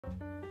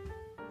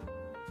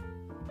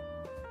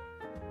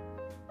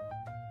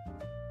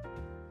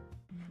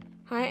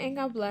Hi and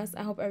God bless.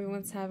 I hope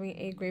everyone's having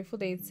a grateful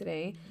day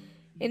today.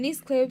 In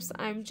these clips,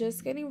 I'm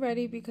just getting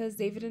ready because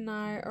David and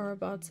I are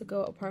about to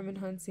go apartment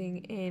hunting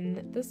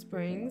in the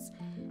Springs.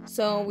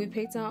 So we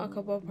picked out a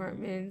couple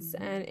apartments,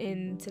 and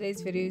in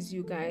today's videos,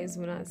 you guys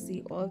will not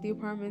see all of the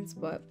apartments,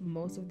 but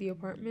most of the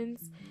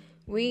apartments.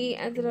 We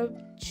ended up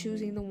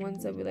choosing the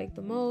ones that we like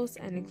the most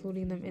and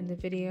including them in the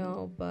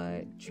video,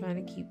 but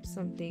trying to keep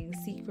something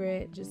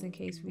secret just in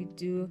case we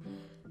do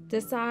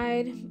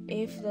decide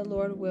if the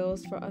Lord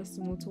wills for us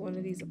to move to one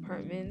of these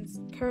apartments.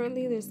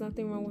 Currently, there's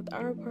nothing wrong with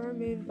our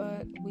apartment,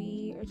 but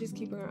we are just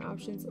keeping our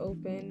options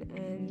open.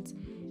 And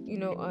you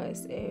know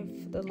us,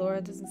 if the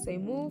Lord doesn't say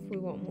move, we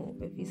won't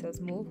move. If he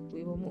says move,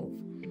 we will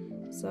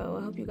move. So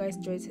I hope you guys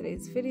enjoyed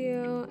today's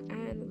video,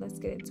 and let's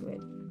get into it.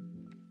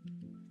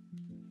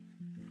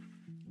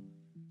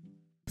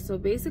 So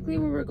basically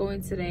where we're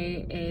going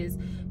today is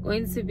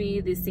going to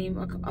be the same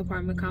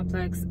apartment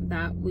complex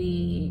that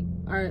we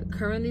are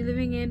currently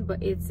living in,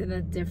 but it's in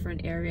a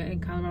different area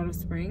in Colorado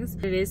Springs.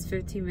 It is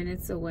 15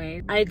 minutes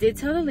away. I did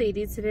tell the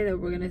lady today that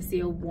we're gonna see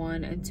a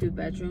 1 and 2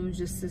 bedrooms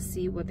just to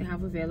see what they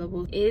have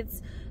available.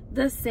 It's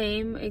the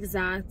same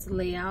exact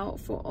layout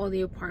for all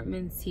the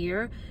apartments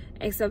here,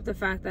 except the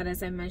fact that,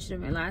 as I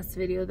mentioned in my last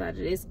video, that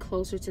it is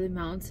closer to the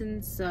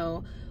mountains.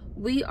 So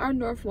we are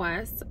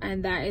northwest,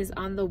 and that is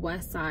on the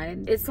west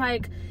side. It's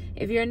like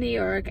if you're in New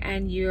York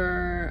and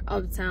you're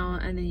uptown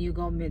and then you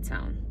go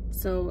midtown.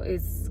 So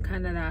it's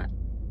kind of that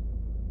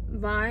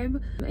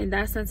vibe in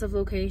that sense of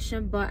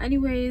location. But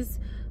anyways,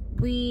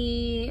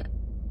 we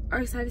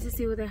are excited to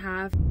see what they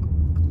have.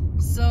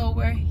 So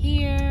we're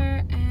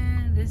here,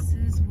 and this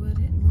is what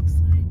it looks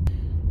like.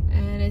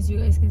 And as you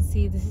guys can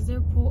see, this is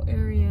their pool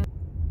area.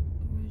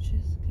 We're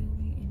just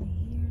going in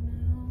here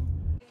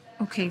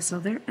now. Okay, so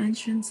their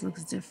entrance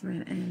looks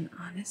different, and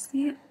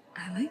honestly,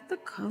 I like the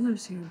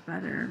colors here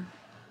better.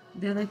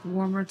 They're like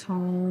warmer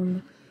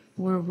tone.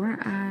 Where we're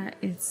at,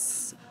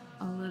 it's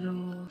a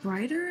little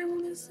brighter, I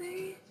want to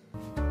say.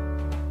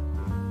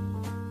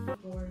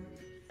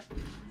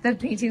 The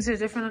paintings are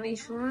different on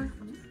each floor.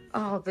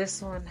 Oh,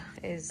 this one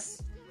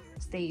is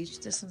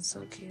staged. This one's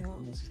so cute.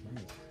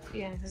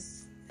 Yeah,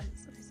 it's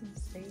nice and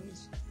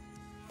staged.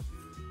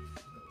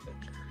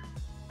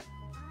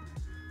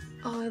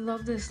 Oh, I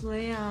love this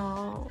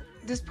layout.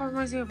 This part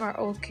reminds me of our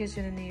old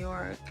kitchen in New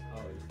York.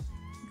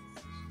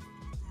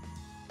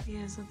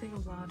 Yeah, something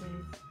about it.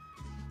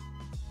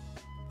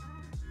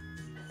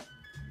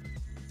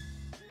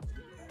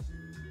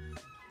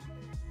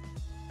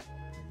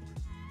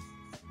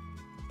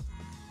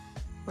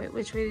 Wait,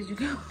 which way did you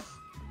go?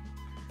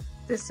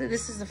 This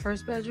is the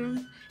first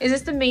bedroom. Is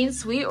this the main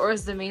suite, or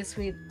is the main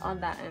suite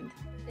on that end?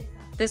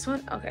 This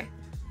one? Okay.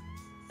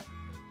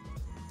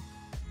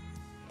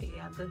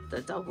 Yeah,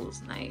 the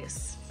double's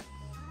nice.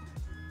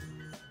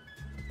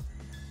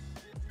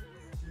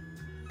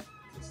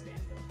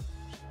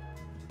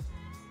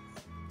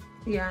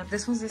 Yeah,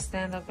 this one's a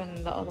stand-up,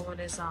 and the other one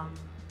is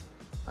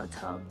a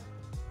tub.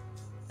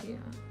 Yeah.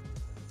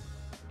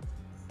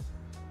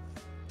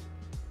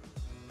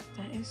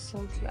 That is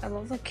so cute. I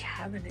love the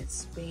cabinet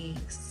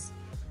space.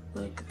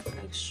 Like,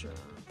 extra.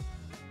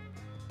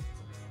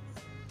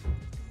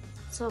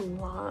 It's a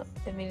lot.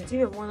 I mean, it's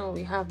even more than what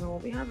we have, and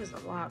what we have is a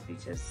lot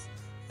because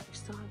we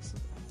still have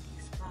some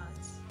empty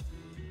spots.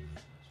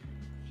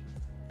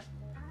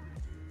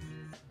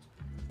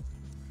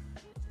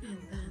 And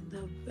then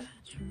the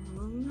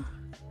bedroom.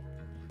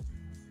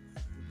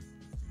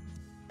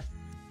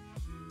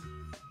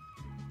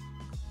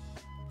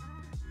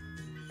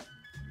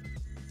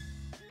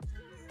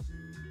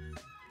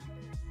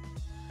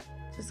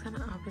 It's kind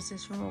of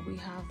opposites from what we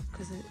have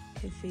because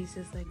it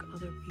faces like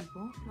other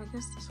people, I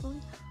guess, this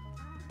one.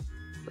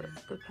 But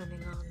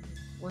depending on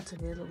what's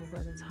available by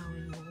the time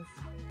we move.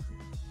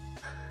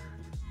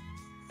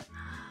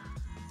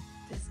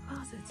 This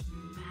closet's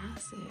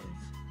massive.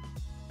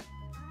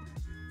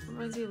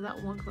 Reminds me of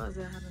that one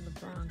closet I had in the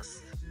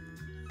Bronx.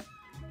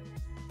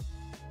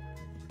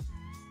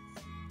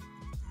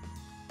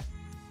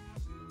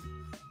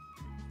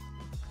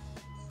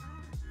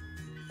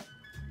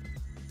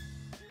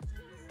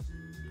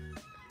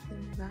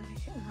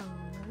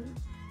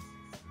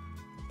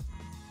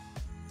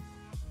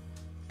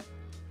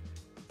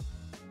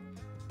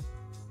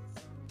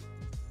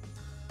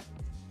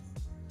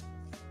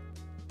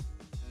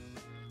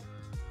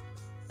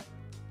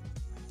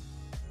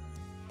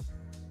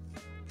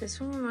 This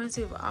one reminds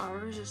me of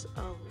ours, just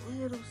a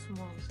little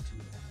smaller.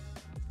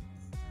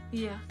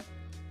 Yeah,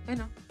 I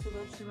know. Too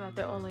bad.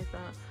 They're all like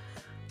that.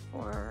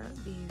 Or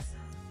these.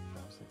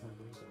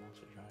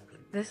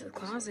 This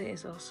closet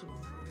is also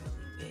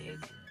really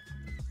big.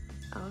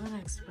 I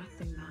wasn't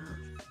expecting that.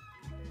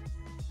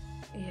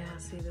 Yeah,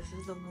 see, this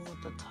is the one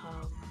with the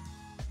tub.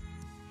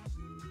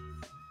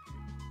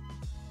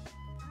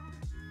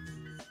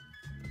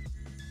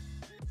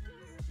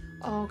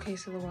 Oh, okay,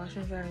 so the washer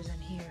and dryer is in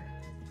here.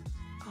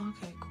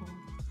 Okay, cool.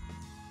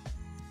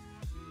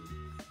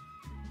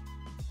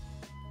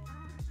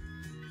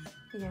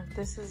 Yeah,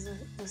 This is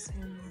the same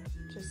one,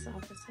 just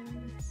opposite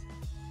ends.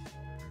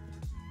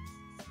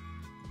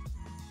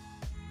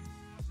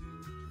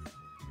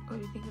 What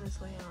do you think of this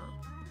layout?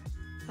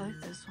 I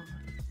like this one.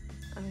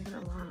 I like it a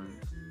lot.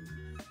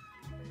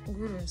 We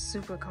would have been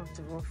super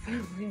comfortable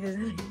family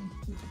visiting.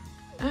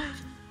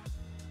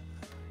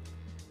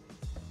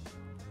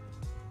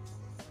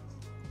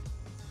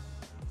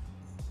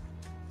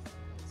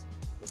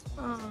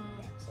 Oh,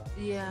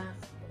 yeah,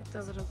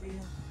 the little view.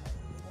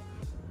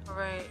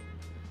 Right.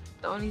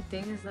 The only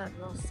thing is that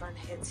no sun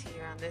hits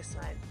here on this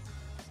side,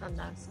 on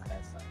that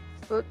side.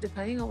 But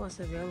depending on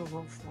what's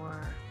available for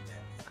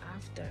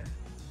after,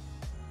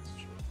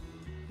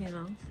 you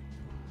know.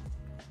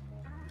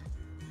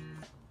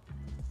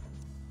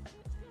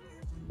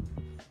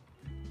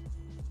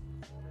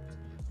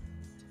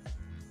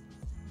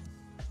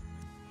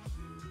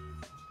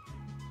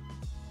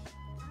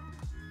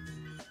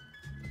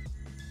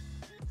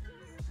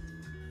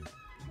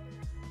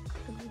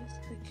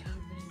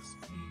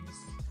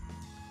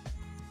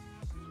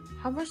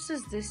 How much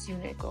does this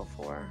unit go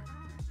for?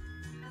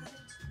 Now,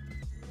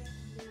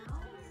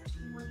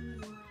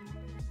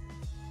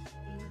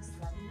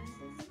 2187, I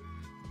believe.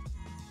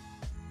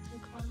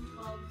 From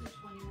 2012 to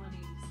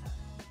 2187.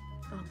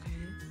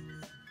 Okay.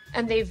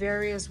 And they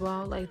vary as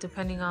well, like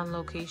depending on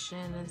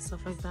location and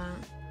stuff like that.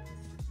 I'm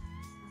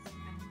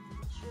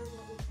not sure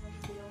what was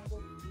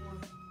available for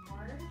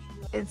March.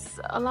 It's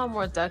a lot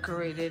more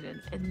decorated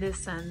in this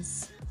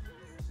sense.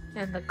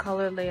 And the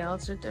color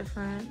layouts are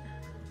different.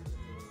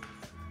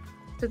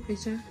 The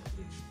picture.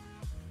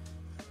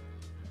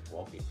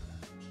 Wallpaper.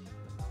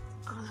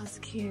 Oh, that's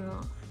cute.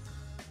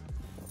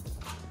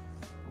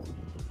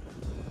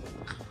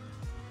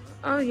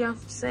 Oh yeah,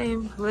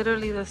 same.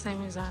 Literally the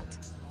same exact.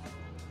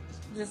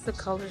 Just the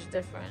color's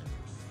different.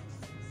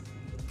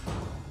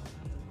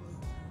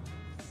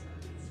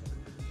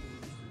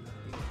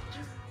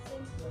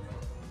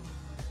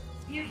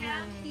 You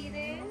have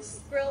heated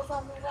grills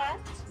on the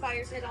left,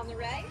 fire pit on the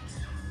right.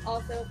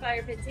 Also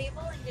fire pit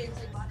table and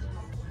vintage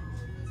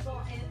full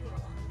and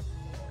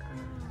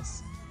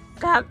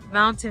That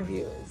mountain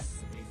view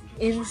is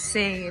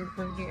insane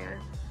from here.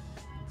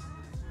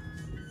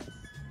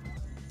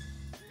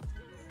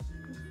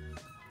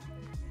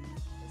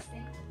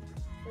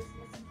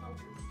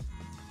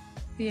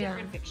 Yeah.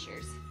 different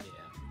fixtures.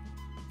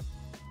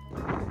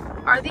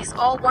 Are these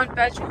all one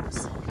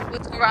bedrooms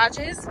with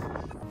garages?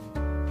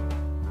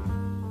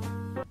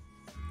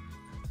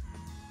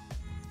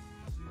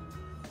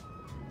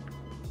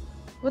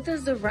 What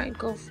does the rent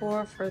go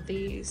for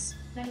these?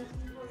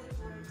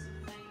 1944 to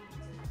 90.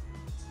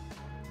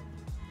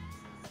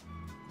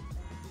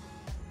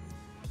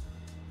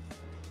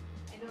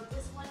 I know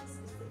this one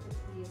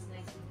specifically is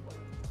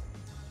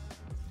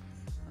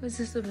 1944. Is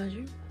this the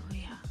bedroom? Oh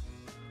yeah.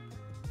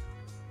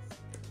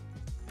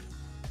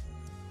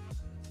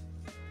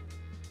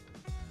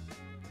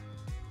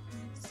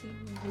 Let's see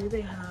what view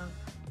they have.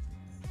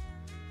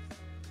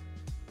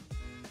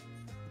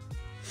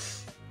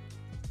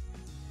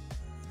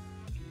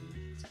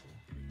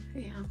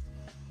 Yeah.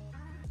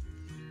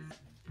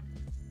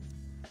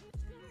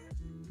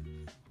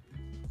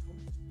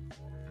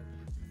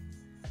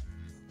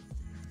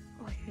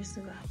 Oh, here's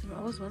the bathroom.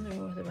 I was wondering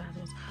where the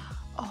bathroom is.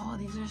 Oh,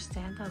 these are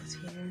stand-ups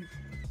here.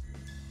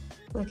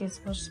 Like, it's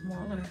much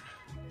smaller.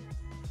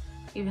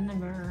 Even the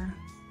mirror.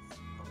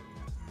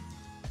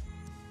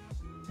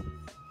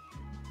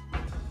 Oh,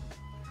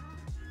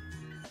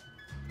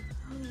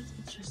 that's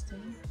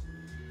interesting.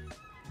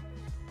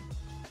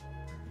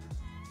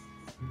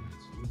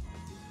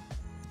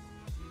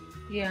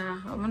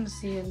 Yeah, I want to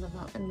see it in the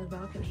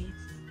balcony.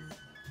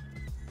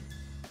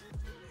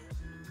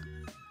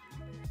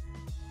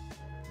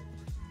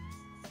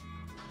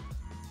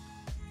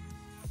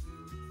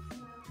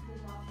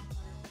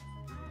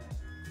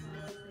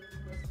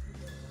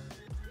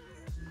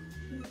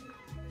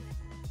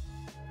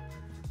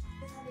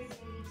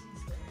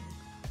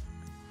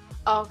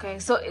 Oh, okay,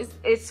 so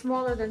it's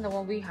smaller than the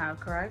one we have,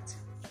 correct?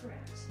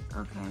 Correct.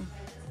 Okay.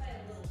 Just by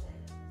a little bit.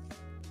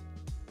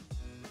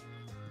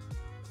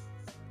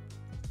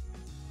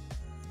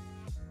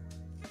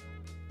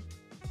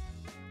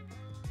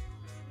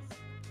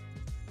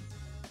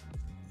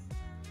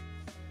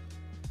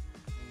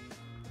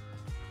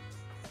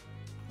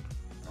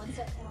 One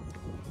set down.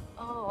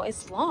 Oh,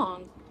 it's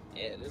long.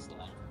 Yeah, it is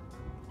long.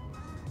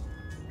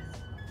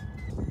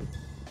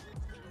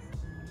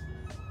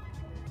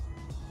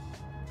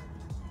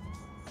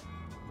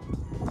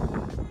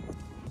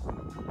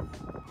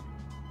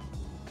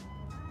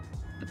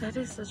 That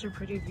is such a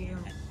pretty view.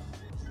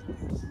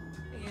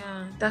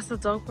 Yeah, that's the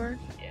dog park?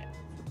 Yeah.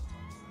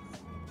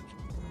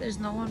 There's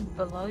no one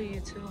below you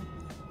too,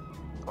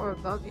 or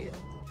above you.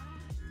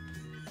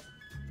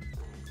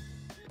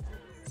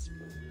 It's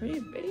pretty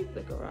big,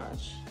 the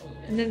garage.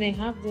 And then they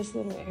have this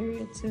little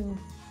area too.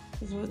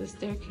 This is where the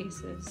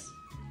staircase is.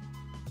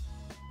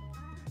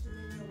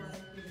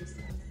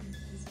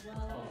 As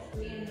well.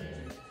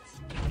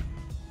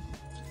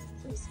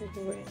 It's like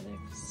right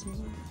next to it.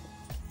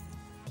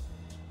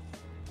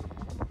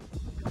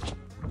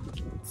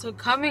 So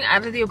coming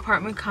out of the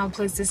apartment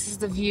complex, this is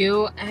the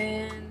view,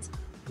 and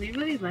we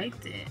really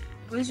liked it.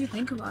 What did you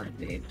think about it,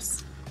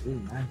 babes?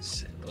 Ooh,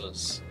 nice. It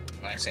was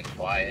nice and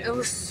quiet. It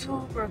was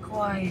super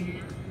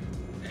quiet.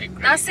 Great,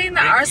 Not saying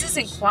that great ours views.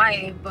 isn't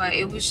quiet, but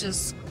it was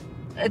just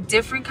a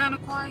different kind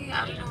of quiet.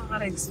 I don't know how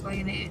to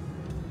explain it.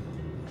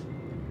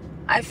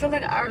 I feel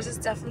like ours is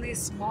definitely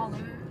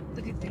smaller.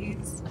 Look at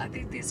these. I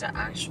think these are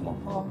actual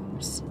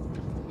homes.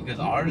 Because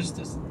ours,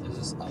 there's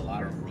just a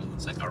lot of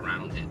roads like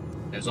around it.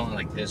 There's only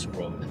like this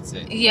road, that's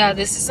it. Yeah,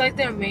 this is like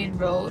their main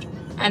road,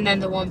 and then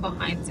the one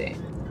behind it.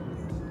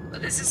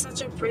 But this is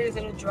such a pretty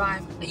little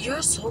drive.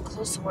 You're so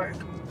close to work.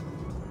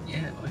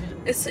 Yeah, oh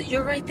yeah.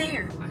 You're right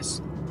there.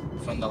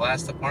 From the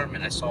last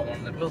apartment, I saw one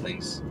of the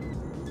buildings.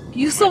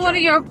 You saw one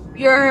of your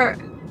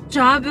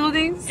job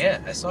buildings?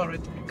 Yeah, I saw it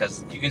right there.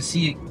 Because you can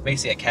see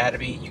basically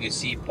Academy, you can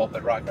see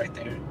Pulpit Rock right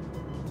there.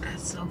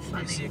 That's so You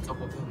funny. can see a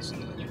couple of buildings in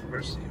the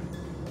university.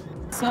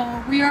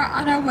 So we are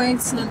on our way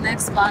to the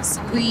next spot.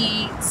 So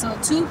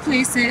 2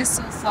 places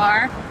so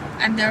far,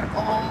 and they're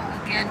all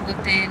again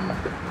within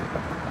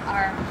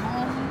our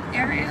home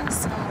area.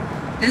 So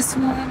this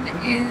one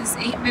is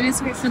 8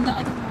 minutes away from the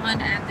other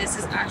one, and this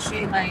is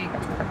actually like,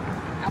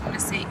 I want to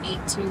say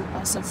 8-2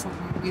 also from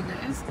where we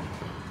live.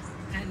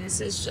 And this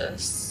is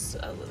just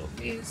a little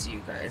view so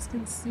you guys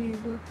can see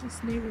what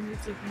this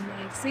neighborhood's looking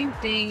like. Same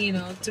thing, you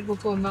know,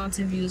 typical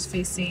mountain views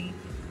facing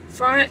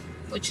front,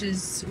 which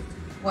is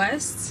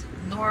west.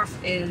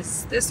 North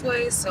is this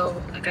way.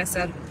 So like I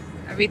said,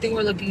 everything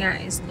we're looking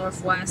at is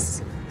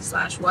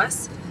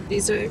northwest/west.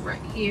 These are right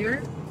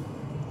here,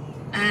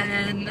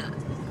 and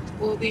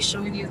we'll be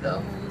showing you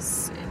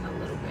those in a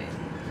little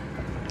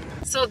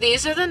bit. So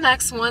these are the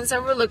next ones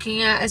that we're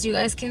looking at. As you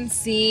guys can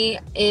see,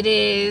 it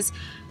is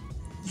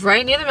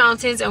right near the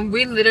mountains, and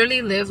we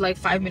literally live like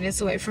 5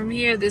 minutes away from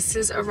here. This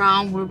is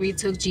around where we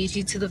took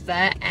Gigi to the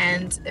vet,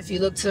 and if you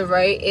look to the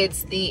right,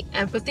 it's the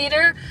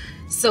amphitheater.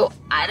 So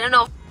I don't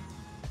know.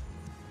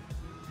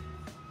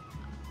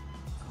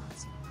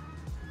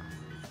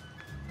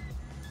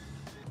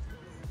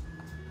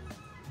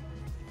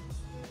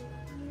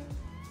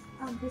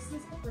 This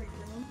is the break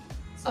room.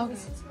 So Okay.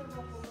 this is where we'll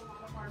hold a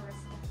lot of our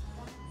residents.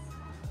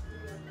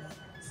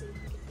 So you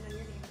can get to know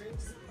your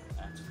neighbors.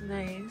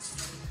 Nice.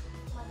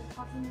 The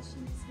coffee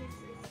machine is here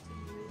for you to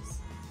use.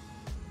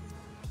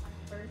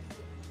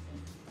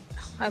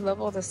 I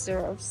love all the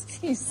syrups.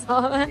 You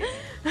saw that? We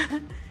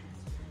have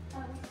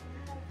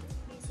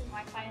decent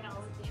Wi-Fi in all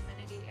of the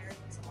amenity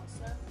areas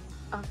also.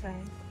 Okay.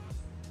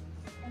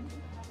 And we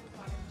have a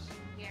water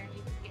machine here.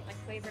 You can get like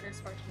flavored or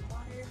sparkling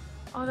water.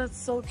 Oh, that's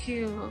so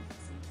cute.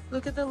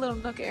 Look at the little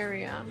nook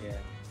area. Yeah.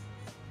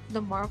 The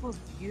marble's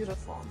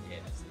beautiful. Yeah,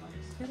 that's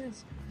nice. It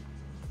is.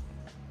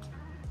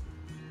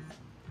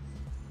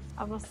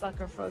 I'm a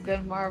sucker for a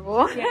good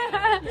marble.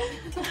 Yeah.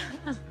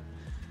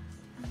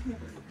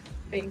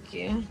 Thank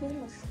you.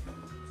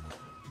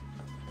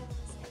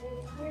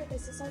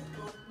 This is our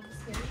door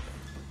space.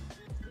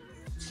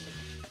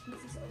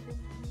 This is open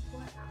 24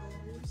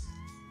 hours.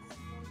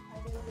 I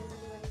didn't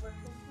really work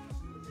with them,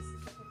 but this is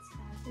the kids'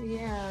 time.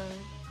 Yeah.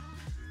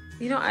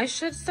 You know, I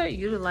should start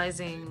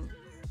utilizing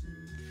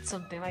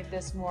something like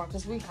this more,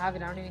 because we have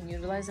it. I don't even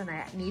utilize it, and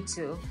I need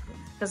to,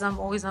 because I'm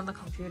always on the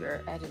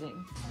computer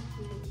editing.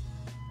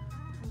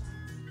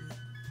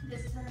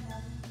 This is our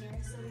bathroom here,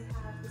 so we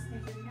have the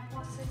standard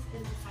mailboxes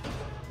and the package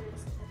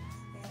lockers in the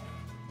back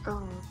there.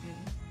 Oh, okay.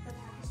 The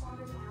package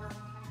lockers are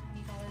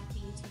 $120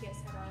 fee to get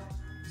set up,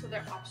 so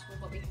they're optional,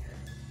 but we have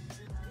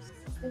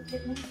the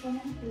fitness plan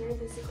here.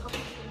 This is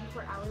open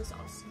 24 hours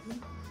also.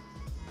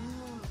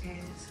 Oh, okay.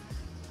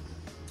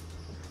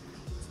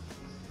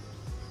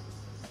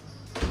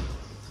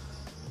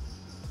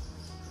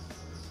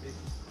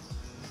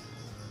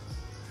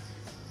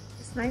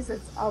 It's nice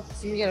it's up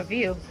so you get a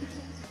view.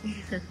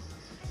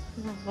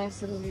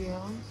 Nice little view.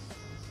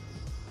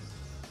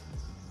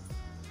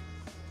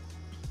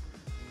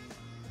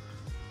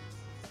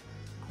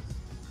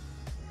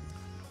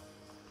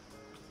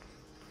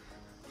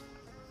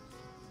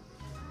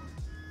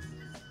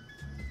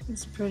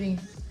 It's pretty.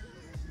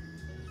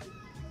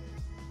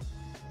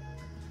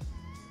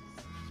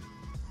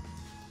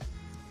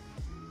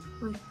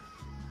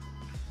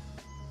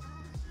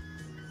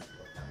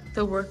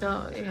 The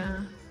workout,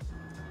 yeah.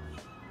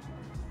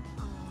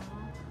 Aww.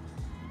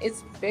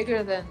 It's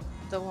bigger than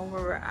the one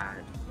where we're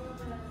at.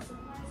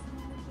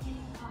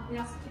 We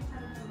also keep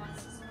kind of the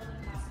months, so some of the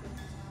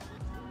passwords.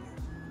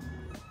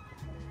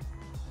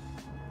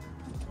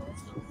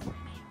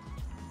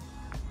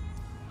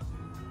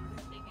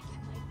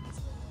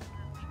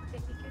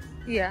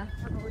 Yeah.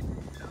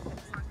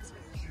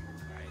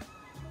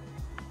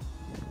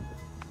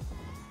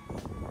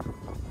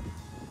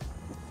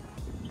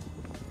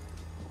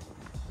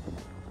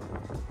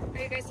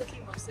 Are you guys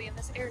looking mostly in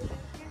this area?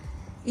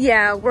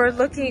 Yeah, we're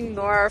looking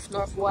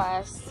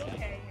northwest.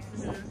 Okay.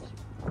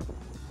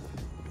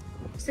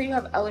 So you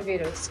have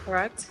elevators,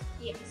 correct?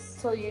 Yes.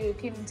 So you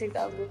can take the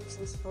elevators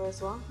this floor as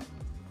well?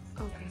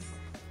 Okay.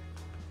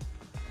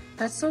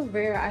 That's so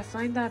rare. I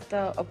find that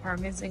the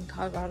apartments in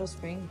Colorado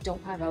Springs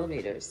don't have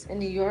elevators. In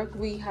New York,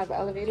 we have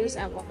elevators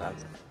and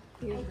walk-ups.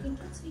 I think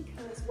it's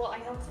because, well, I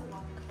know it's a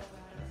lot in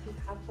Colorado. If you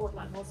have 4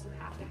 levels, you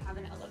have to have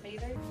an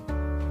elevator.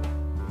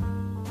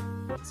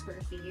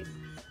 Square feet.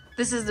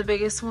 This is the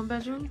biggest one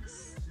bedroom?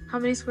 How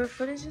many square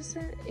footage is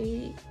it?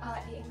 8?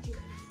 800.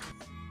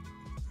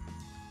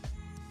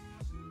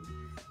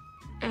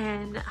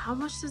 And how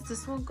much does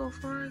this one go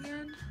for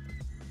again?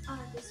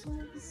 This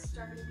one is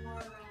starting more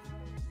around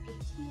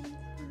 1,800.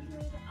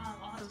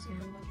 I'll have to take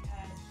a look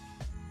at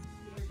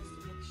here just to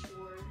make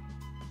sure.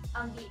 The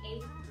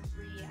 8.3,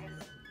 I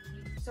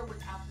believe. So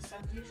without the sun,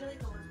 usually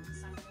the ones with the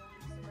sunrooms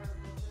are a little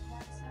bit more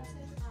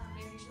expensive.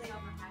 They're usually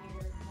on the higher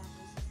levels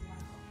as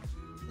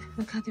well.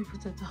 Look how they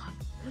put the dog.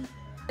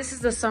 This is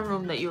the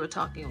sunroom that you were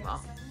talking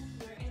about. Here,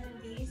 and then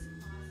these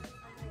closets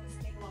are going to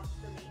stay locked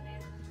for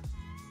maintenance.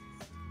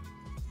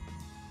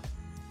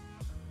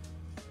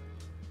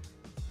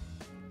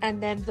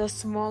 And then the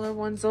smaller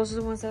ones, those are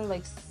the ones that are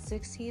like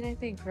 16, I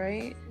think,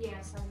 right?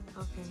 Yes.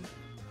 Okay.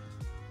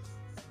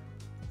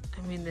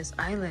 I mean, this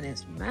island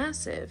is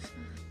massive.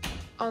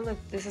 Oh, look,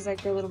 this is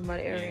like the little mud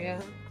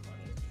area.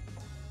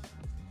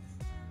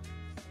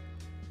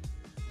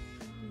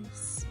 Let me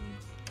see.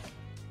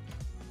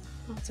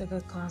 Oh, it's a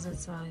good closet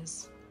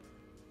size.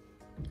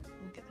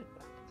 Look at the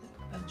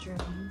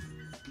bedroom.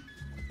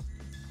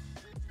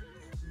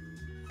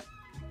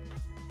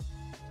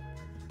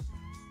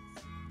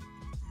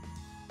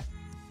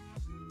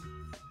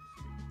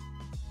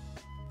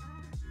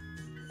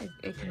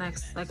 It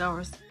connects like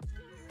ours.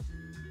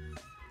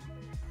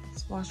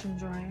 It's washer and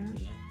dryer.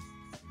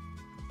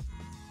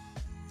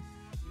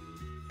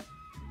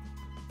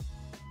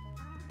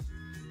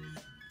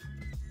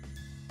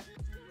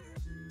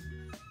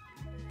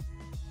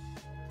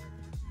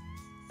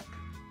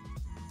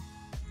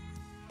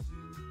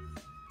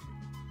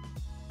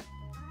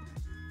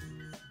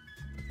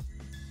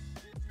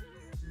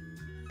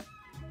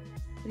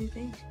 What do you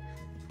think?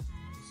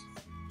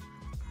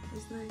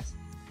 It's nice.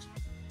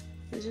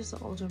 It's just an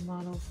older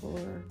model for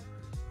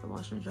the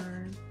washer and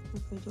dryer.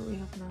 Look what we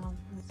have now.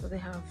 So they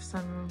have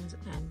sunrooms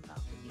and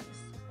balconies.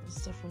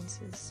 There's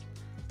differences.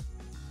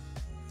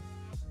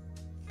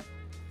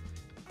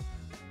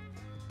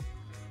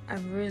 I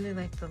really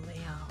like the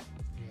layout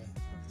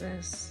of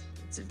this.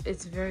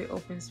 It's very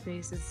open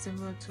space. It's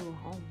similar to a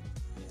home.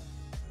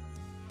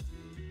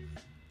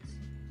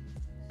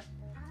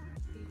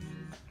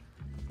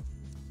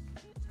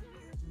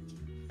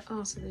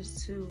 Oh, so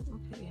there's 2.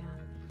 Okay, yeah.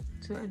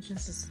 2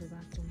 entrances to the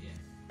bathroom.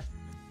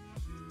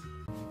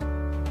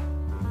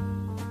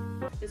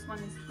 This one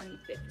is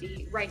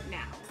 2050 right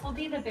now. This will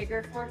be the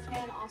bigger floor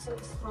plan. Also,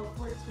 it's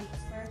 14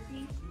 square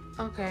feet.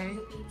 Okay.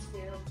 The B2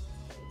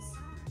 is.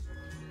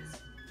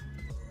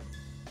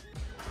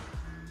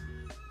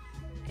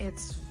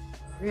 It's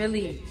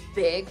really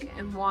big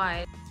and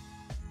wide.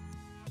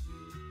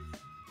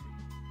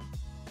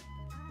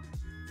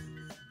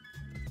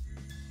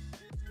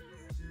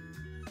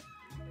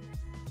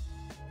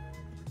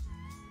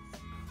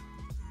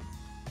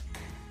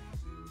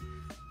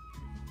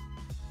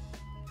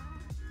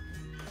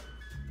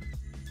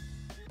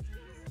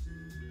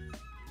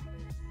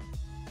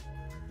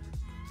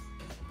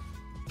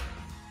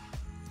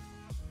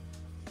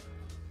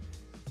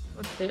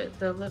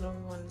 The little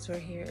ones right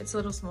here. It's a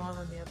little smaller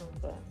than the other one,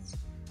 but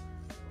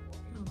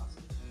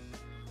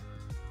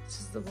this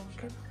is the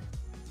walker.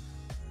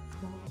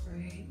 Oh,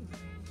 right.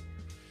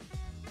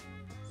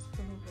 It's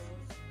pretty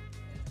big.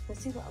 Let's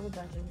see the other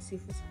bedroom. See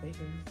if it's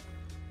bigger.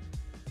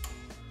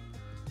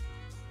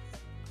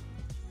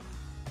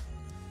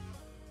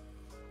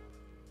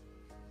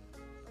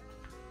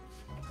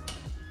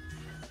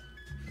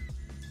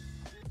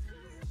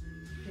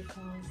 The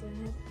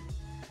closet.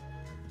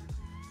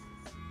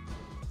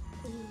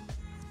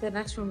 The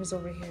next room is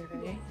over here,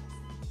 right?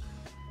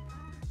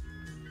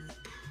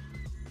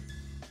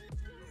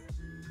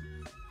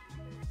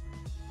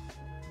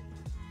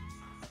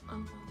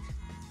 Oh,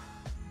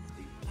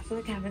 I feel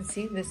like I haven't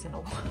seen this in a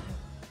while.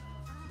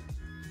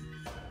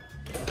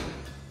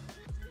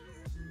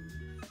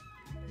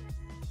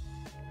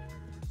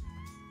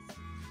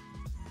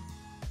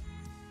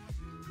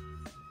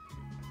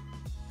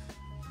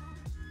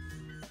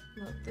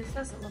 Look, this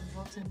doesn't look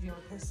built-in view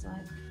on this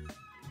side.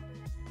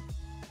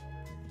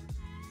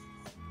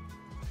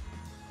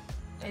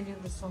 I knew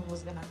this one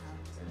was gonna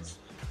have this.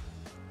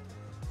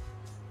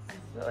 I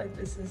feel like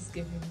this is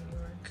giving New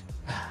York.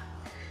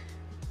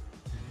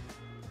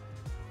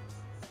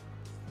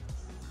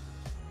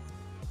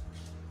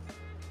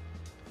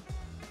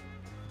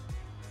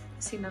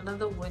 See, none of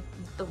the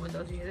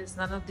windows here, there's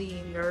none of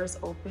the mirrors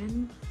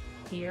open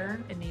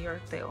here. In New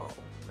York, they all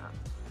open up.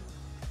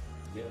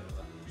 Yeah.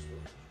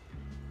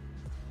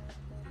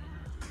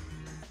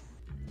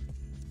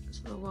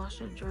 So the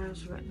washer and dryer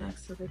is right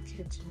next to the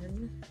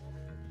kitchen.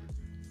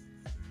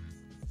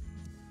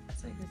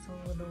 It's like its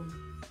own little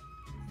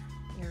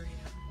area.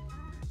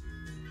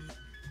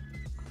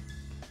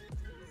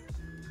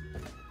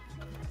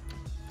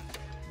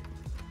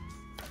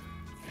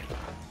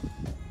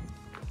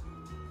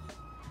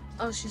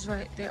 Oh, she's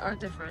right. They are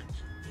different.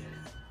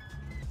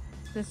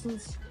 This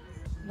one's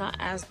not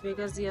as big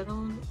as the other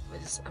one,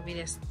 but I mean,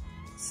 it's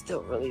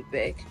still really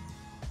big.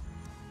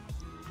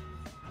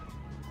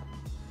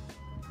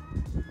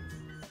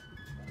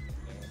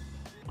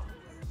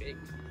 Big.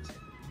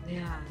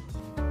 Yeah.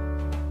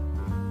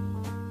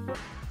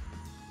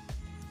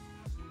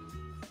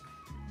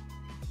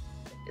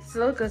 It's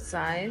still a good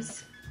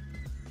size,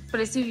 but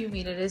I see what you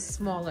mean. It is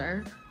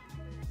smaller.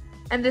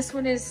 And this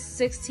one is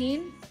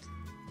 16?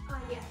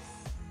 Yes.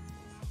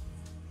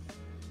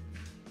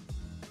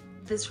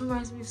 This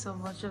reminds me so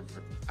much of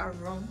our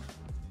room.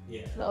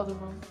 Yeah. The other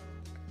room.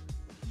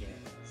 Yeah.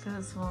 It's kind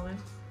of smaller.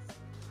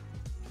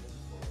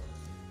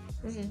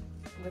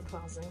 The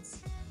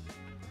closets.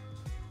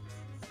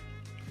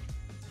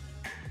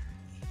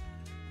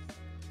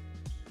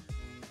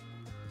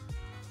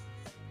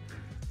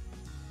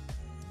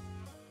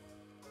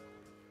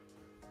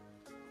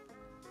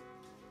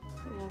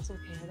 Yeah, it's okay.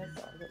 I like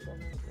the other bedroom.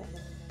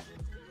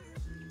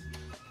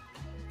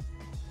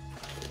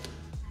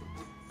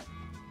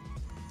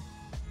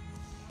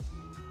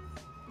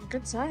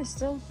 Good size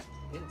still.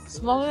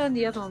 Smaller than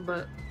the other one,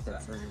 but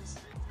good size.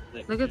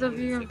 Look at the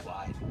view.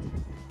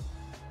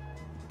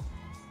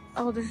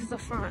 Oh, this is the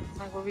front,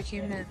 like where we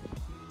came in.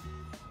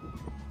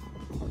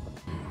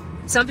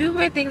 Some people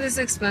might think this is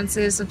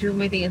expensive, some people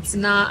might think it's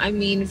not. I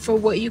mean, for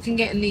what you can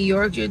get in New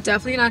York, you're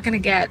definitely not going to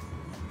get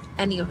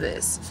any of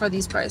this for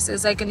these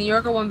prices. Like in New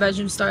York, a one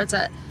bedroom starts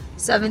at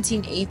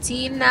 $17,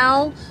 $18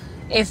 now.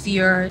 If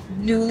you're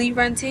newly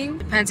renting,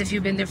 depends if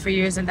you've been there for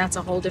years, and that's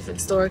a whole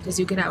different story because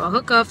you can have a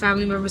hookup,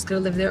 family members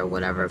could live there or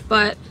whatever.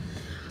 But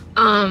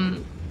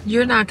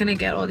you're not gonna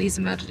get all these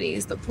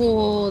amenities, the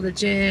pool, the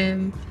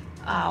gym,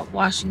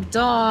 washing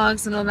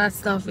dogs and all that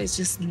stuff. It's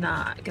just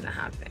not gonna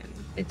happen.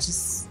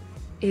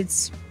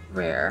 It's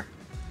rare.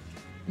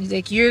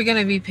 Like you're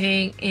gonna be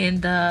paying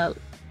in the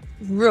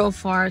real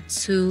far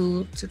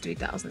 $2,000 to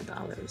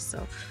 $3,000.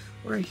 So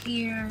we're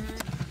here.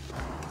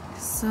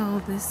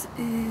 So this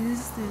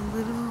is the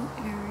little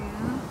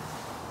area.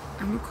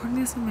 I'm recording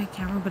this on my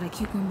camera, but I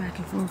keep going back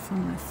and forth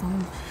from my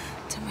phone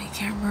to my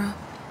camera.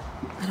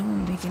 I don't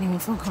want to make anyone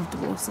feel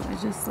comfortable, so I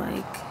just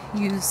like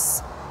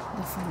use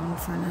the phone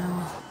for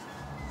now.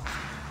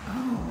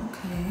 Oh,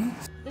 okay.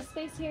 This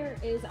space here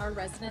is our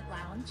resident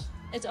lounge.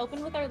 It's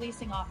open with our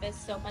leasing office,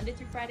 so Monday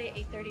through Friday,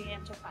 8:30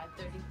 a.m. to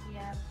 5:30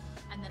 p.m.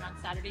 and then on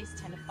Saturdays,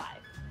 10 to 5.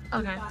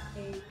 Okay. We've got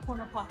a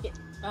corner pocket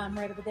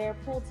right over there,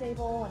 pool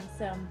table, and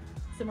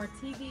some more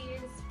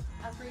TVs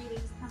for you to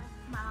just kind of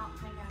come out,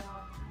 hang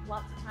out.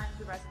 Lots of times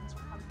the residents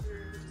will come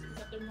through, just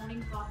pick up their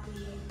morning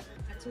coffee,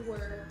 head to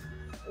work,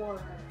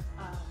 or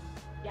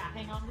yeah,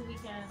 hang on the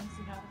weekends,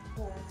 you know, at the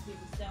pool too.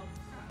 So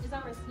is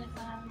our resident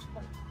lounge.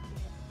 But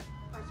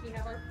of course, we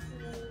have our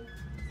pool.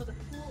 So the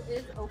pool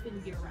is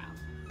open year round.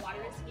 Water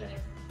is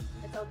heated.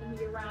 It's open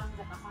year round.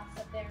 We have a hot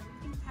tub there.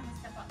 We can kind of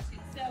step up too.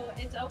 So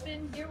it's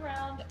open year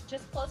round,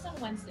 just closed on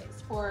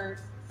Wednesdays for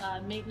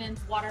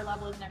maintenance, water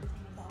levels, and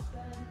everything is all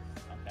good.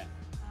 Okay.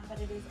 But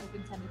it is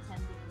open 10 to 10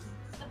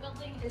 days. The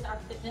building is our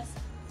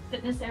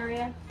fitness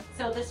area.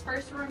 So this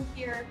first room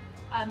here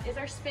is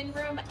our spin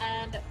room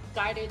and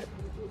guided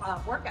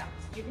workouts.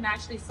 You can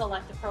actually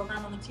select a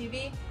program on the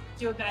TV,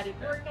 do a guided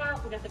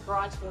workout. We got the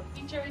garage door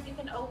feature you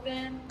can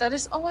open. That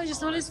is, oh, I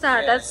just noticed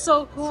that. That's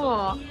so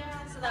cool.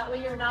 Yeah, so that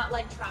way you're not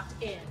like trapped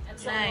in. And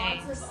so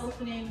Nice. lots of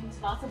openings,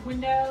 lots of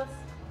windows,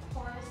 of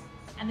course.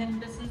 And then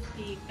this is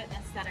the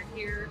fitness center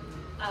here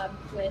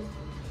with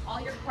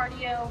all your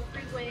cardio,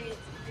 free weights,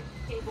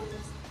 cables,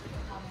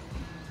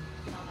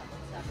 and all that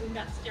good stuff. We've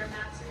got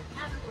Stairmaster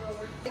and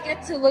rower. I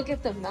get to look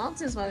at the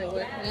mountains while they're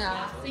working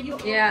out. So you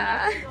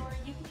Yeah. you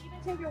can even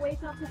take your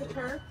weights out to the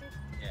turf.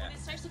 Yeah. When it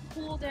starts to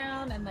cool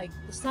down and like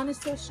the sun is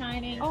still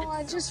shining. Oh,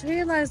 I it's just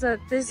realized that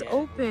this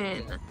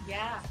open.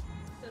 yeah.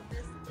 So this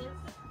is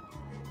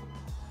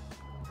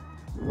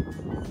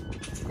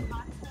the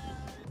hot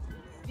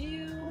tub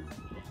view,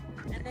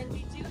 and then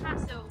we do have,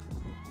 so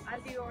as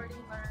you already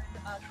learned,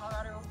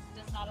 Colorado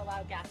does not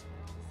allow gas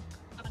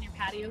grills on your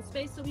patio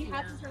space, so we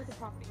have to start the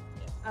property.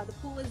 The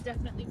pool is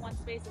definitely one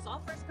space. It's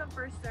all first come,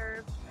 first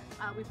serve.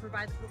 We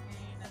provide the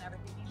propane and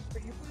everything you need for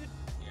your food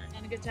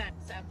and a good time.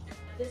 So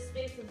this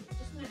space is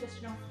just an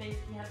additional space.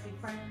 We have big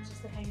friends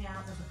just to hang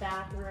out. There's a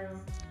bathroom,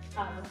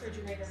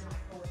 refrigerator,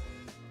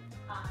 microwave,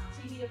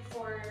 TV, of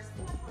course.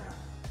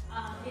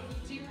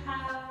 If you do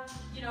have,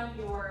 you know,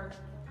 your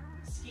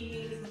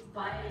skis,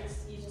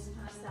 bikes, you just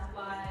kind of stop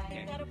by.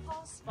 We've got a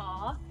paw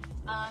spa.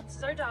 This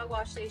is our dog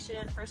wash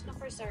station. First come,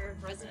 first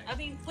serve. Resident. I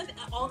mean, with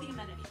all the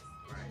amenities. It's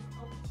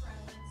open for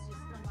residents.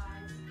 Just come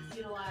by,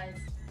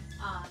 utilize.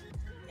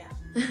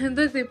 Yeah.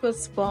 Look, they put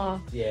spa.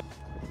 Yeah.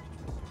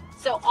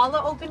 So all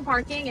the open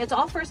parking, it's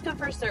all first come,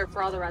 first serve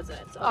for all the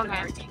residents. Open Okay.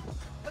 parking.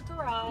 A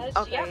garage.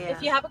 Okay, yeah. yeah.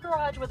 If you have a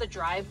garage with a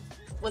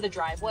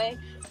driveway,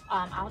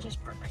 I'll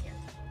just park right here.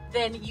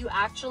 Then you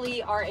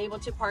actually are able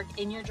to park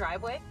in your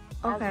driveway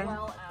Okay. as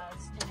well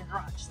as in your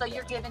garage. So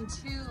you're given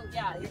two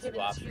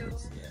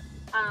Options.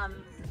 Yeah.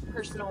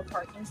 personal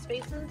parking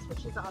spaces,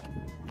 which is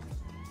awesome.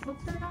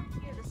 Let's start off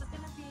here. This is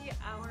going to be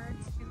our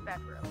 2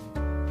 bedroom.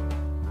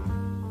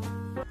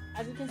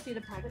 As you can see,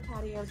 the private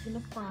patio is in the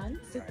front.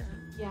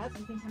 Yeah,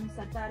 you can kind of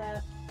set that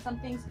up. Some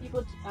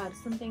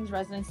things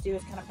residents do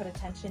is kind of put a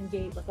tension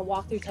gate, like a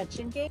walk-through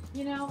tension gate,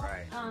 you know?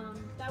 Right.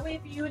 That way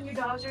if you and your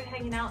dogs are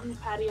hanging out in the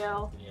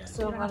patio,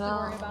 So you don't have to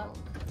worry about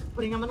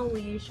putting them on a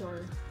leash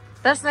or...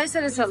 That's nice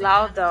that it's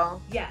allowed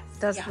though. Yes.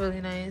 That's really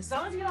nice. As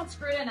long as you don't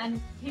screw it in,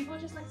 and people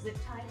just like zip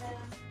tie them,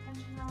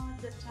 tension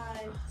rods, zip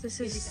tie.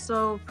 This is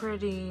so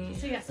pretty.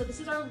 So yeah, so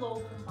this is our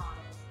lower model.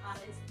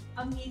 It's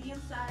a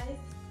medium size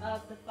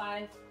of the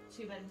 5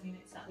 2-bedroom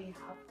units that we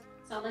have.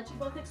 So I'll let you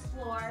both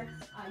explore.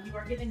 You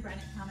are given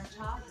granite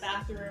countertops,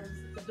 bathrooms,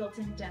 the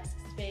built-in desk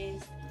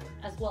space,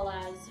 as well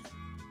as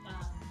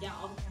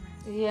all the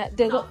cameras. Yeah,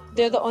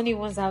 they're the only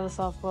ones that have a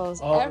soft close.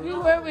 Oh,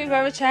 Everywhere we've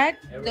ever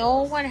checked,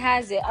 no one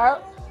has it.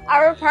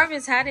 Our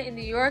apartments had it in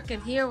New York,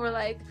 and here we're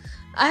like,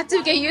 I had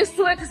to get used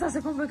to it because I was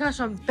like, oh my gosh,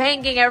 I'm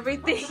banging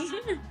everything.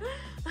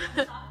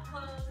 Soft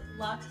close,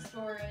 lots of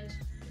storage,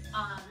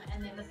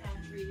 and then the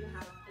pantry you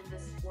have in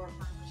this floor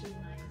plan, which is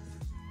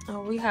nice.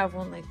 Oh, we have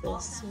one like All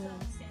this kinds too.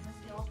 of stainless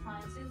steel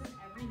appliances in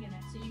every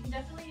unit, so you can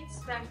definitely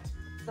expect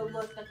the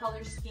look, the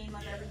color scheme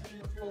of everything,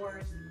 the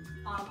floors,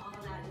 all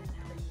of that is in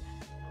every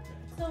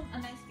unit. So a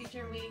nice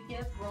feature, we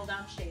give roll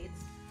down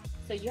shades.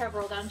 So you have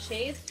roll down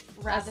shades.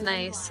 That's rather than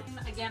nice.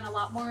 blind. Again, a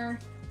lot more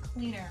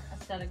cleaner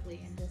aesthetically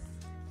in this.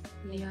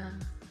 Yeah.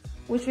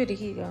 Which way did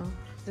he go?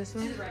 This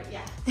way? To the right,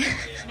 yeah.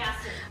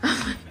 Massive.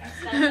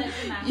 That's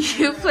massive.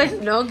 You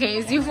played no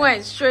games. You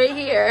went straight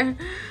here.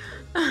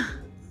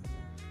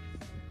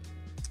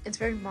 It's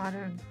very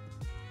modern.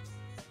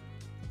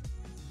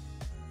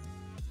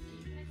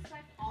 You can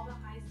expect all the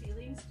high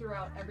ceilings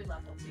throughout every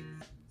level too.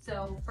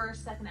 So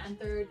first, second, and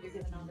third, you're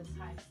given all this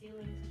high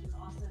ceilings, which is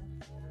awesome.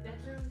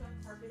 Bedrooms are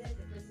carpeted,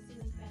 but there's a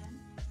ceiling fan.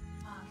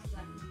 So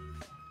that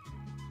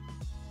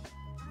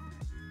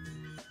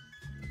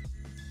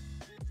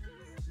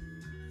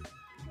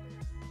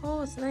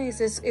Oh, it's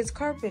nice. It's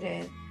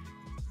carpeted.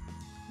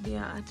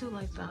 Yeah, I do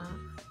like that.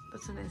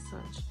 That's a nice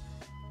touch.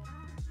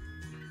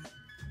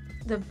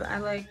 I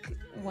like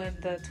when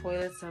the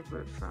toilet's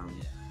separate from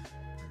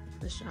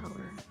the shower.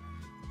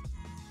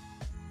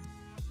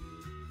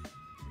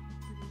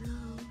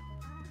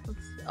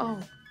 And now,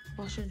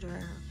 washer and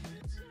dryer.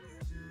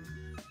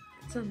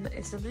 It's a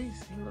nice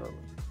little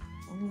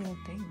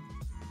thing.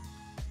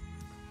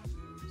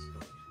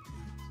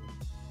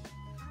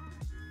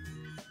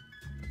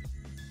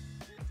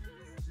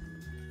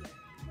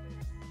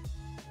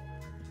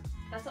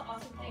 That's an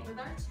awesome thing. With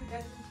our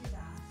 2-bedroom, 2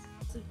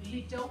 baths,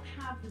 we don't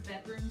have the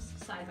bedrooms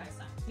side by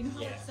side. You know,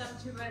 like some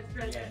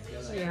 2-bedrooms,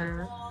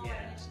 Yeah. wall,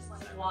 and it's just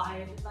like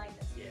wide like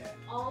this.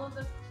 All of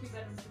the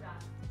 2-bedroom, 2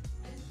 baths,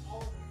 and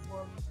all of the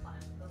 4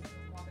 plans, those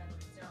 4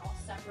 bedrooms, they're all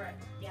separate.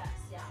 Yes,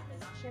 yeah, they're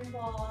not sharing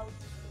walls,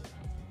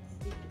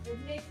 and it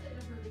makes it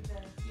a really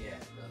good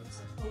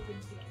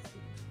open feel.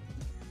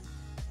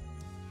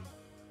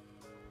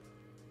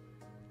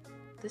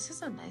 This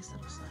is a nice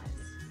little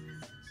size.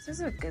 This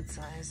is a good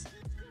size.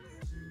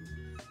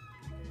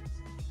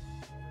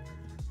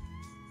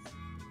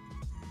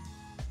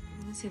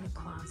 Let me see the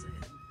closet.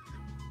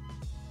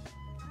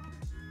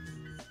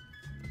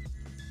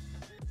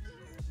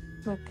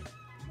 Look,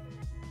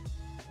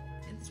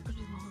 it's pretty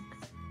long.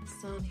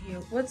 It's down here.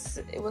 What's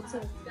a? That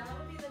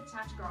would be the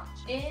attached garage.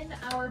 In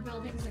our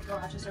buildings, the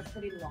garages are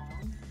pretty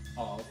long.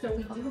 Oh, So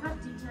we do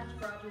have detached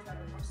garages that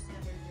are more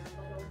standard.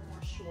 They're a little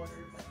more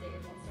shorter, but they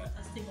have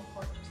a single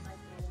port just like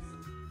this.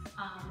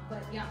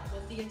 But yeah,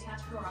 with the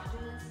attached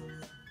garages,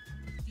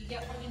 you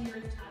get one in your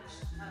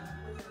attached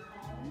with your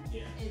home.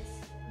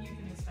 You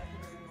can expect a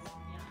very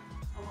long,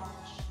 a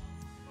large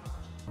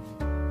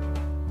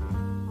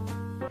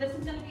garage. This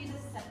is going to be the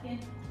second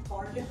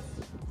largest.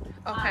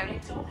 Okay. I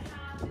don't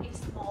have a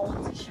small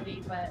one to show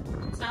you, but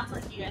it sounds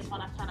like you guys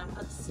want to kind of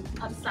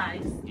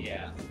upsize.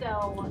 yeah. So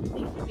these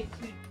would be 2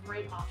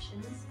 great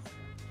options.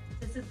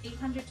 This is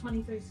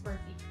 823 square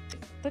feet.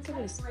 Look at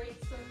this.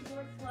 Great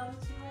circular flow to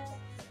it.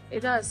 It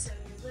does. So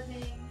you're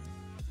living,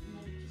 and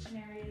then your kitchen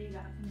area, you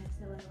got a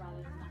peninsula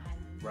rather than the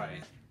island.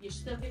 Right. You're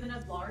still given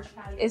a large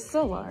patio. It's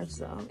still space. large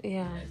though.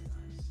 Yeah.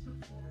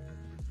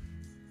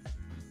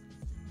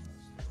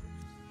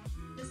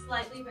 Just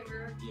slightly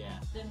bigger Yeah.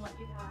 than what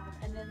you have.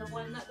 And then the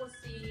one that we'll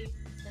see,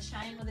 the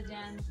Shine with a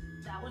Den,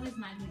 that one is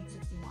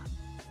 961.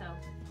 So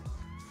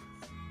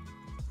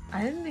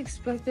I didn't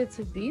expect it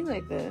to be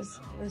like this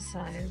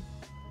side.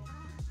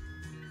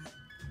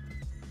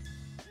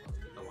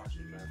 The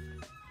washer dryer.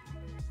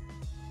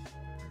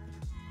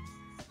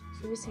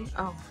 Should we see?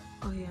 Oh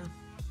yeah.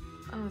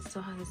 Oh, it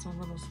still has its own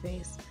little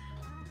space.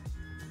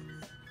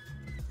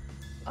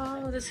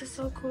 Oh, this is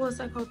so cool. It's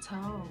like a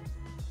hotel.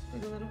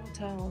 Like a little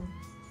hotel.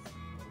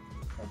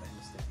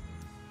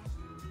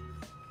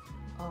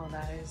 Oh,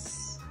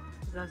 that's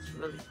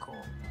really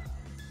cool.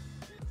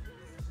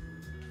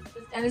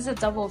 And it's a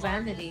double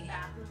vanity.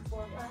 bathroom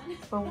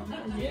floor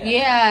plan.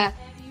 Yeah.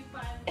 And you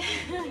find,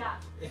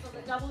 so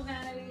the double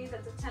vanities,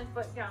 that's a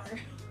 10-foot counter.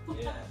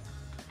 Yeah.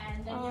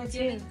 And then Oh, you're it's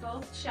given here.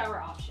 both shower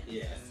options.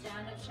 Yeah. A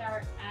stand-up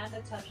shower and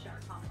a tub shower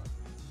combo.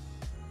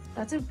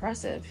 That's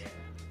impressive.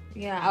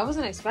 Yeah, I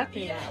wasn't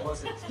expecting Yeah, I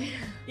wasn't.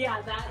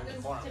 Yeah, that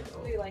is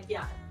typically like,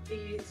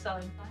 the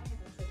selling point.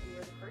 It's like we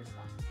were the first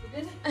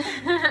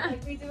one.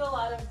 Like we do a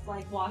lot of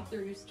like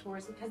walkthroughs,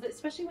 tours, because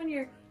especially when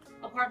you're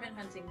apartment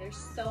hunting, there's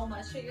so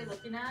much that you're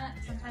looking at.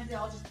 Sometimes they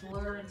all just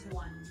blur into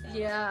one. So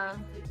Yeah.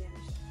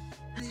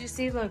 Did you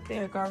see, look,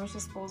 there are garbage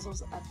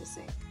disposals at the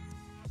sink.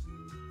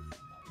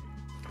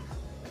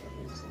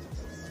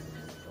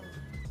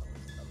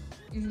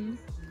 Mm-hmm.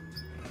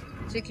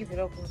 To keep it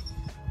open.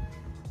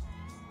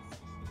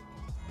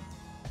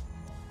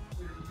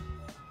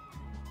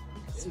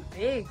 It's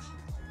big.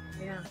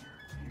 Yeah.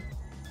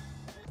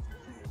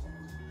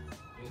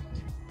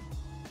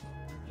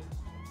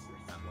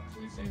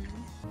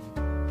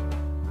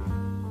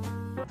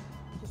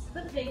 This is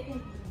the vacant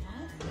unit.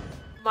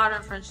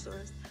 Modern French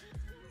doors.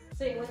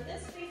 So with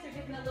this space, you're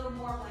getting a little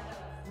more like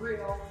a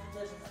real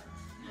living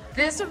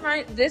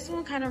room. This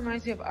one kind of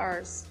reminds me of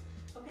ours.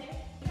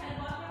 Okay, you kind of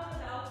walk around the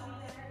balcony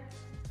there.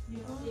 You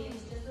will see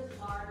it's just as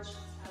large as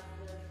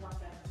the front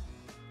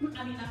bedroom.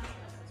 I mean, not the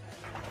front bedroom,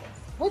 sorry.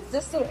 What's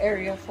this little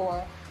area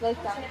for?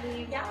 Like that?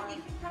 Yeah, you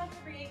can kind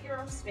of create your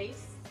own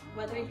space.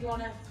 Whether you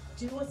want to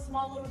do a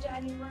small little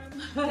dining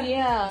room,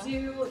 Yeah.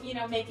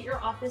 make it your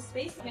office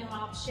space, an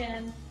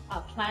option,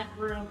 a plant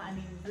room. I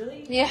mean,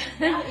 really? Yeah.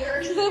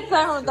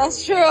 you're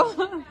That's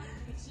true.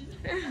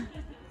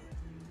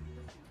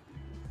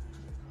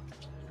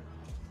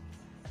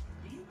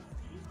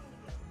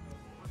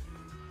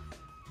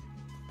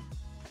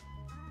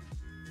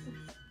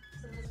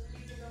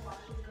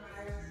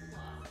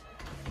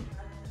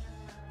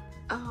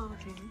 Oh,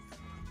 okay.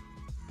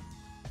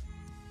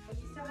 But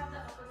you still have the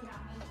upper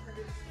cabinet for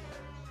your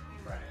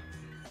storage. Right.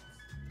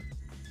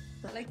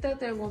 I like that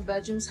their one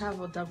bedrooms have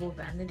a double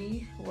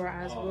vanity,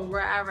 whereas where we're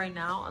at right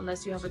now,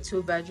 unless you have a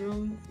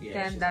 2-bedroom, Yeah,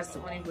 then it's that's just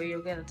the like only way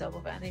you'll get a double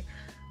vanity.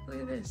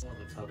 Look at this. Well,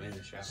 the tub and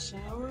the shower.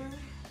 Shower and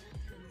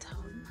tub.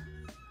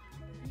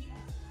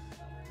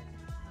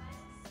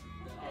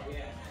 Oh,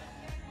 yeah.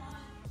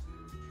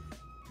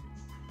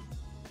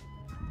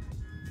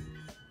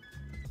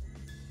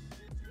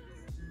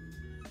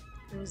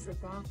 There's the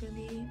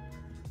balcony.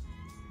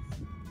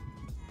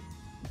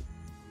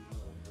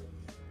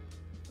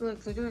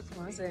 Look at the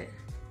closet.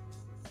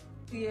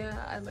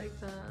 Yeah, I like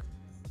that.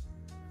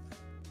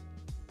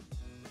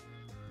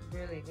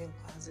 Really good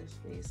closet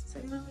space. It's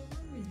like my living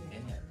room in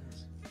here. Yeah,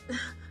 it is.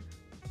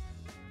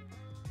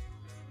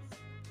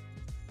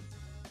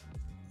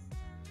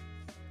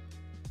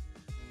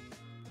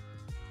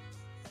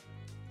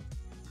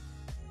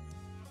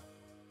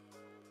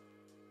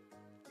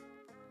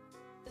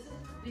 This is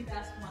the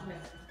best one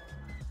bedroom.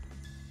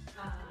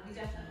 We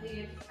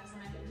definitely, as I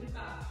mentioned, we've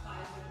got 5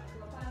 different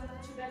floor plans of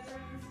the 2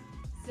 bedrooms.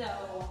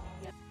 So,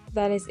 yeah.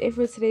 That is it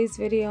for today's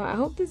video. I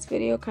hope this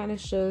video kind of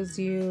shows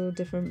you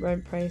different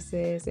rent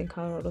prices in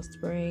Colorado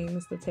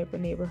Springs, the type of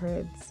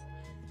neighborhoods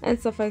and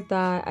stuff like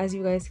that. As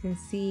you guys can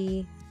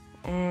see,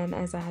 and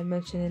as I had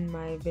mentioned in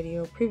my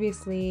video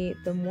previously,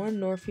 the more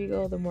north you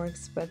go, the more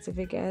expensive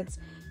it gets.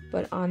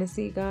 But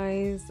honestly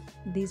guys,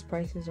 these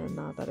prices are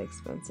not that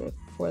expensive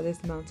for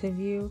this mountain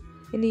view.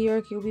 In New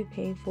York, you'll be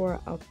paying for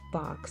a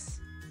box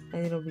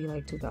and it'll be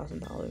like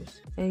 $2,000,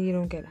 and you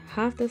don't get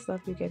half the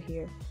stuff you get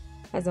here,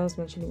 as I was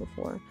mentioning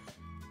before.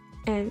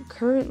 And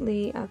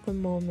currently at the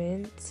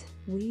moment,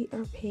 we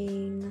are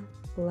paying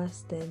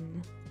less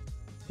than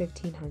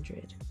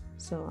 $1,500.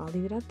 So I'll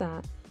leave it at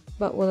that.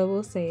 But what I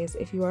will say is,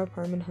 if you are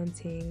apartment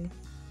hunting,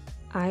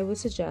 I would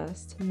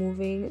suggest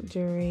moving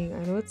during,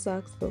 I know it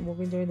sucks, but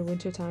moving during the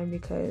winter time,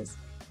 because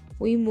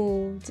we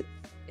moved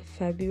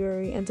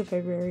February, end of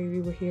February,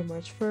 we were here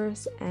March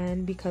 1st,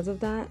 and because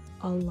of that,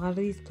 a lot of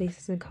these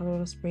places in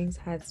Colorado Springs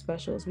had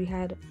specials. We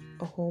had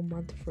a whole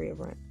month free of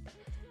rent.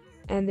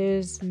 And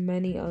there's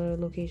many other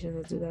locations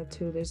that do that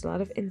too. There's a lot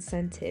of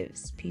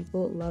incentives.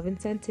 People love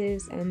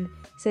incentives, and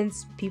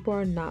since people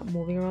are not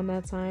moving around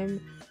that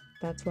time,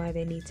 that's why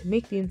they need to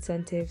make the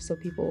incentive so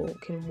people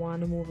can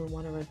want to move and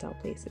want to rent out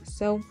places.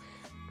 So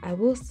I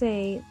will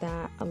say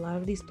that a lot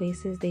of these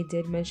places, they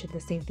did mention the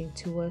same thing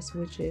to us,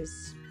 which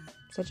is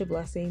such a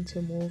blessing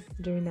to move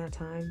during that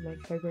time, like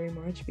February,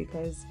 March,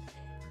 because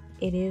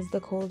it is the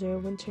colder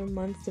winter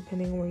months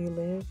depending on where you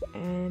live,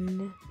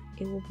 and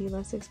it will be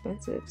less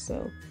expensive.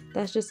 So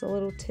that's just a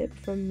little tip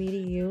from me to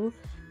you.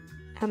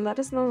 And let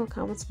us know in the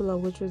comments below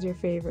which was your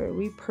favorite.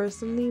 We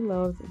personally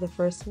loved the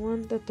first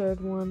one, the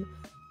third one,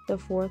 the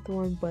fourth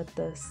one, but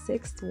the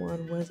 6th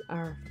one was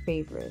our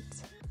favorite.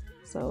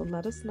 So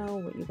let us know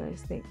what you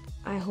guys think.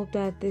 I hope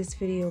that this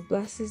video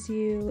blesses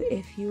you.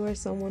 If you are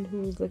someone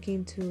who's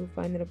looking to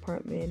find an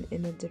apartment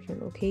in a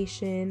different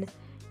location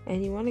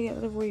and you want to get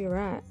out of where you're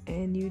at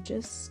and you're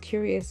just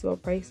curious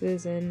about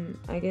prices and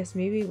I guess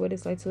maybe what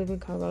it's like to live in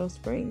Colorado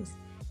Springs,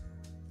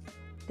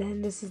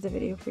 then this is the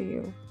video for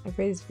you. I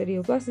pray this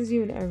video blesses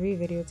you in every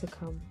video to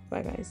come.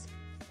 Bye guys.